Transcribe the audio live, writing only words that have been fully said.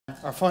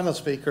Our final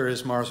speaker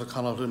is Maurice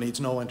O'Connell, who needs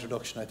no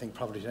introduction, I think,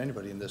 probably to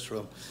anybody in this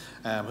room,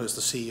 who's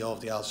the CEO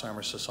of the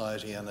Alzheimer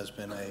Society and has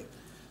been an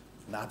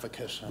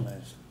advocate and a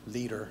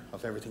leader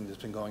of everything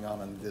that's been going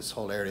on in this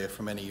whole area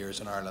for many years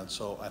in Ireland.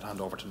 So I'd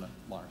hand over to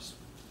Maurice.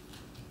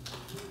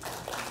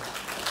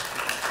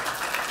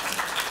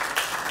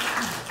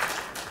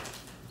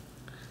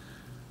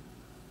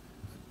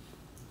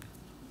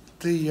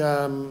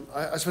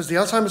 I suppose the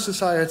Alzheimer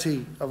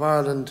Society of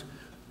Ireland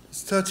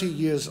is 30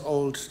 years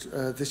old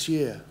this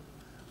year,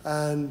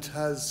 and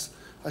has,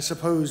 I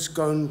suppose,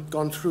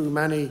 gone through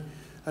many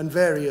and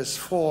various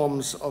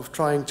forms of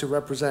trying to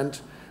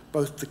represent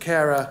both the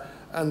carer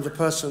and the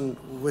person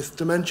with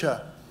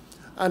dementia.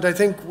 And I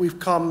think we've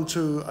come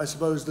to, I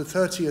suppose, the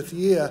 30th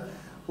year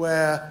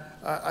where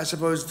I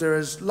suppose there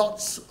is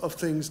lots of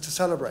things to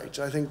celebrate.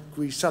 I think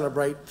we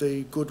celebrate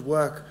the good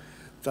work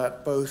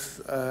that both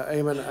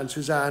Eamon and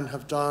Suzanne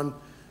have done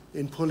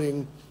in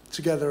pulling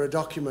together a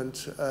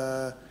document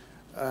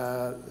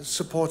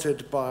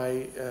supported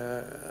by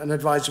an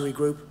advisory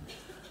group.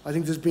 I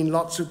think there's been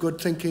lots of good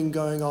thinking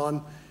going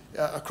on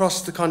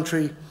across the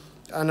country,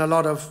 and a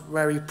lot of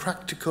very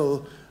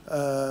practical,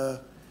 I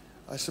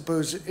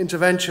suppose,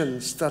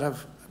 interventions that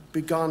have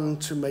begun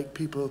to make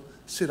people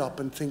sit up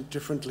and think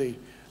differently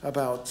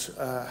about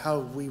how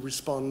we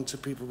respond to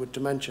people with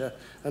dementia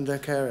and their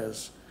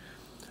carers.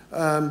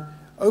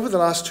 Over the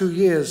last 2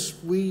 years,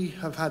 we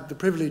have had the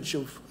privilege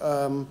of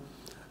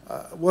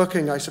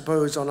working, I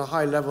suppose, on a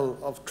high level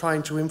of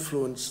trying to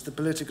influence the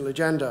political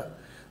agenda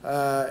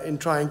in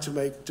trying to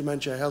make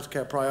dementia a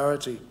healthcare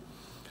priority.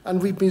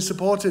 And we've been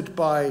supported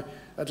by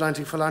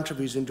Atlantic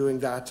Philanthropies in doing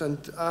that. And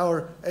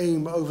our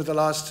aim over the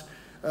last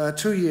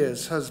 2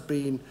 years has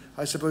been,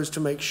 I suppose, to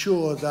make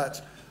sure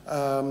that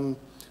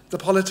the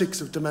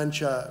politics of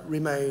dementia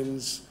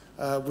remains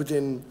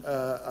within,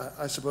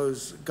 I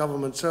suppose,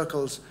 government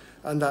circles,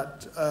 and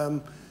that,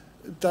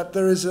 that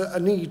there is a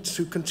need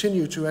to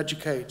continue to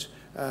educate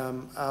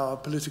our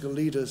political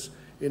leaders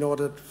in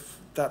order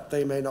that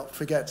they may not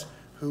forget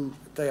who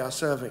they are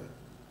serving.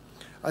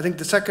 I think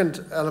the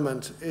second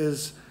element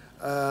is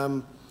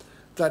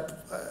that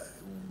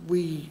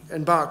we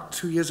embarked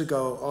 2 years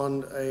ago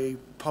on a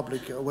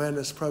public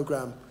awareness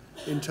program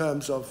in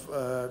terms of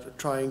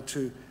trying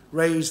to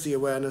raise the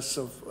awareness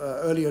of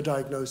earlier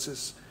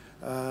diagnosis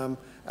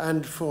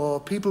and for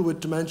people with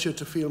dementia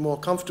to feel more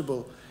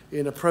comfortable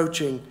in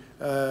approaching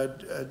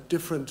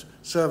different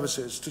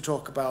services to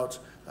talk about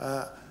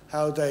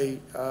how they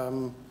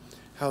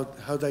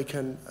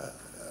can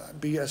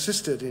be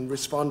assisted in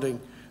responding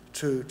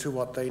to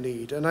what they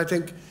need. And I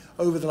think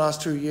over the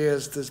last 2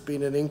 years there's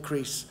been an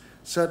increase,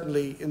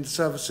 certainly in the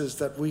services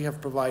that we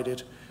have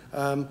provided.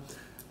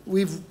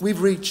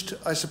 We've reached,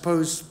 I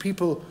suppose,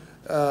 people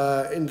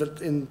in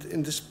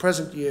this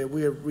present year.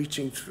 We are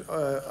reaching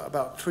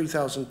about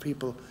 3,000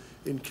 people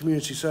in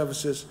community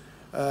services,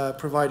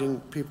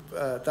 providing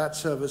that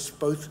service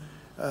both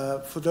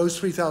for those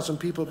 3,000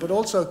 people, but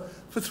also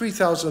for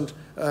 3,000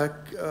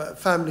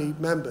 family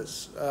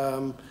members.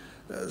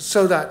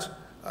 So that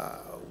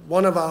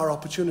one of our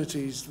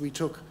opportunities we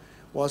took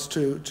was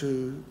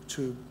to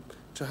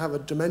have a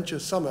dementia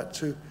summit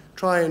to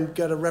try and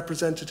get a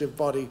representative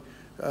body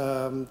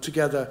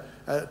together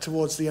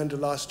towards the end of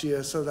last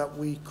year, so that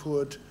we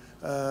could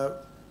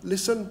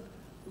listen,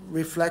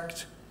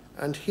 reflect,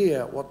 and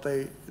hear what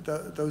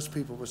those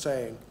people were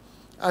saying.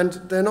 And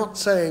they're not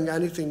saying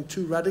anything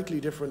too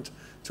radically different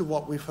to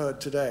what we've heard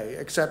today,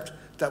 except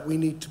that we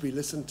need to be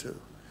listened to,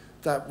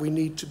 that we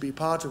need to be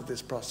part of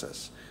this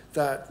process,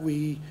 that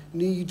we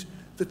need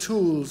the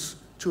tools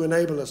to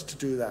enable us to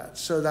do that,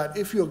 so that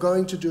if you're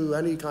going to do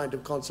any kind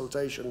of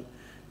consultation,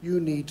 you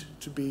need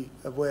to be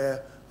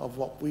aware of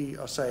what we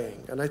are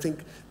saying. And I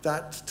think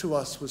that to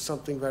us was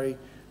something very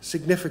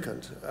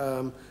significant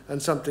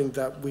and something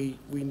that we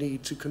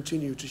need to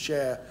continue to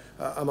share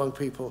among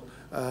people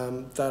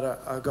that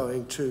are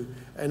going to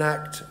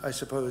enact, I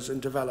suppose,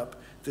 and develop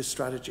this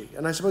strategy.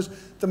 And I suppose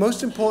the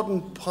most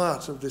important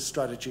part of this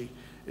strategy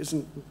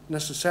isn't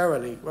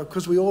necessarily,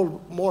 because we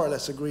all more or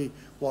less agree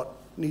what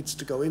needs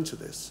to go into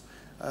this.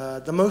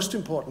 The most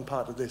important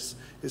part of this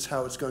is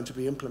how it's going to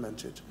be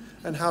implemented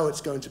and how it's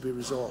going to be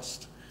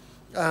resourced.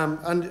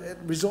 And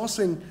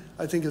resourcing,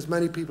 I think, as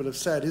many people have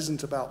said,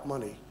 isn't about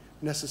money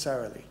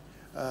necessarily.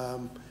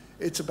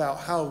 It's about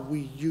how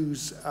we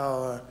use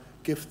our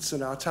gifts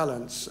and our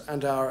talents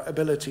and our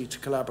ability to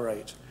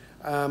collaborate.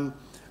 And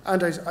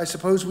I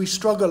suppose we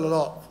struggle a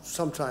lot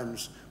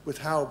sometimes with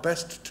how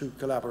best to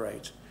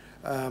collaborate.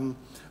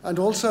 And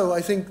also,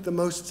 I think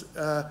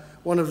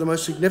one of the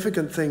most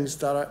significant things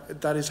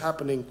that is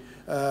happening,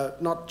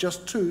 not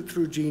just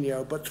through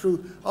Genio, but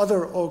through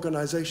other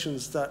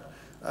organizations that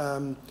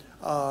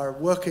are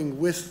working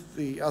with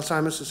the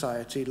Alzheimer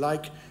Society,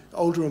 like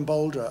Older and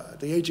Bolder,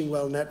 the Aging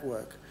Well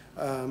Network,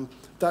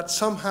 that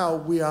somehow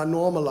we are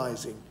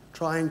normalizing,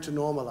 trying to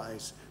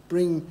normalize,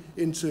 bring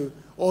into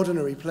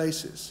ordinary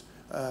places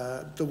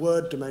the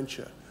word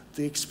dementia,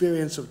 the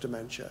experience of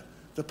dementia,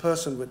 the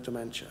person with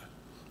dementia,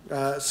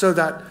 so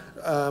that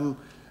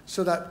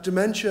so that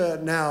dementia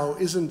now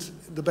isn't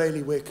the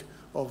bailiwick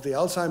of the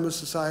Alzheimer's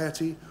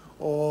Society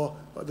or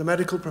the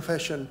medical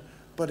profession,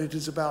 but it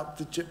is about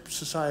the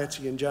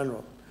society in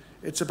general.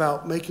 It's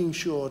about making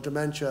sure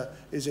dementia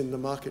is in the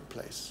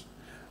marketplace.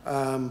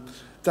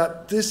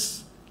 That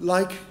this,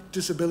 like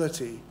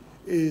disability,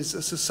 is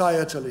a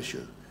societal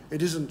issue.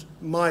 It isn't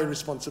my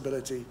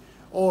responsibility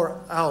or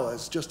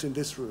ours, just in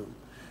this room.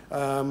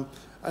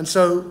 And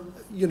so,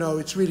 you know,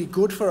 it's really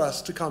good for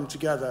us to come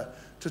together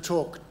to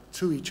talk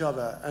to each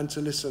other and to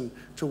listen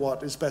to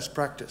what is best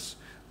practice.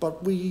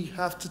 But we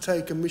have to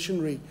take a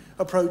missionary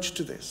approach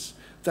to this,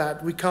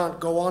 that we can't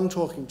go on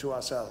talking to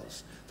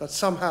ourselves, that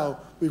somehow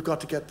we've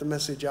got to get the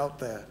message out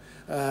there,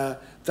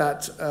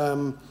 that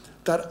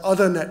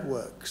other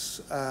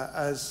networks,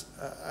 as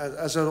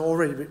has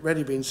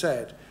already been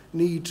said,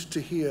 need to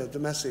hear the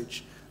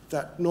message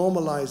that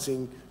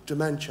normalizing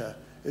dementia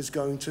is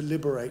going to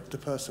liberate the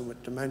person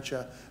with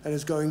dementia and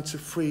is going to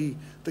free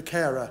the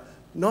carer,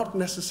 not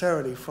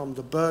necessarily from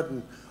the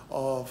burden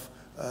of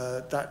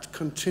that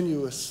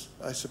continuous,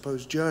 I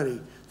suppose,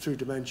 journey through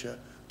dementia,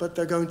 but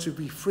they're going to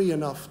be free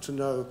enough to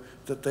know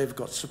that they've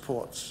got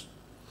supports.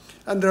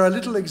 And there are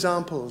little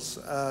examples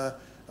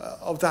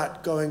of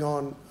that going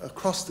on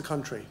across the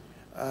country.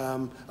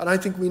 And I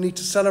think we need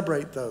to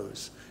celebrate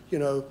those. You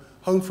know,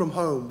 Home from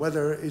Home,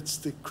 whether it's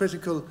the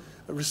critical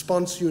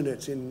response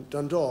unit in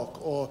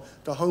Dundalk or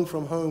the Home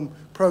from Home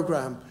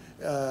program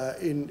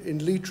in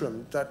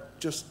Leitrim that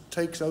just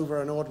takes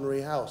over an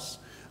ordinary house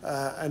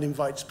and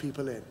invites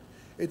people in.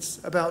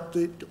 It's about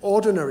the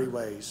ordinary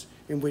ways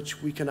in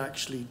which we can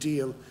actually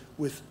deal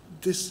with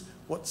this,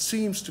 what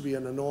seems to be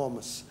an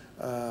enormous,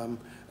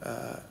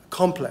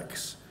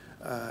 complex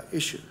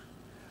issue.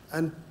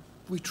 And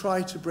we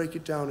try to break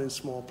it down in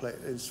small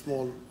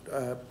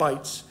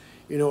bites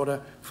in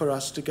order for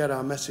us to get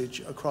our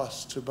message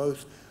across to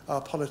both our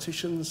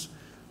politicians,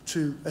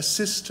 to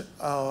assist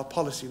our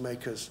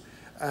policymakers,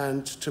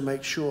 and to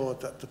make sure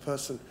that the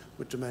person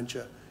with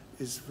dementia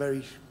is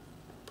very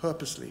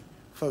purposely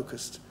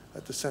focused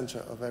at the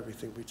centre of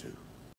everything we do.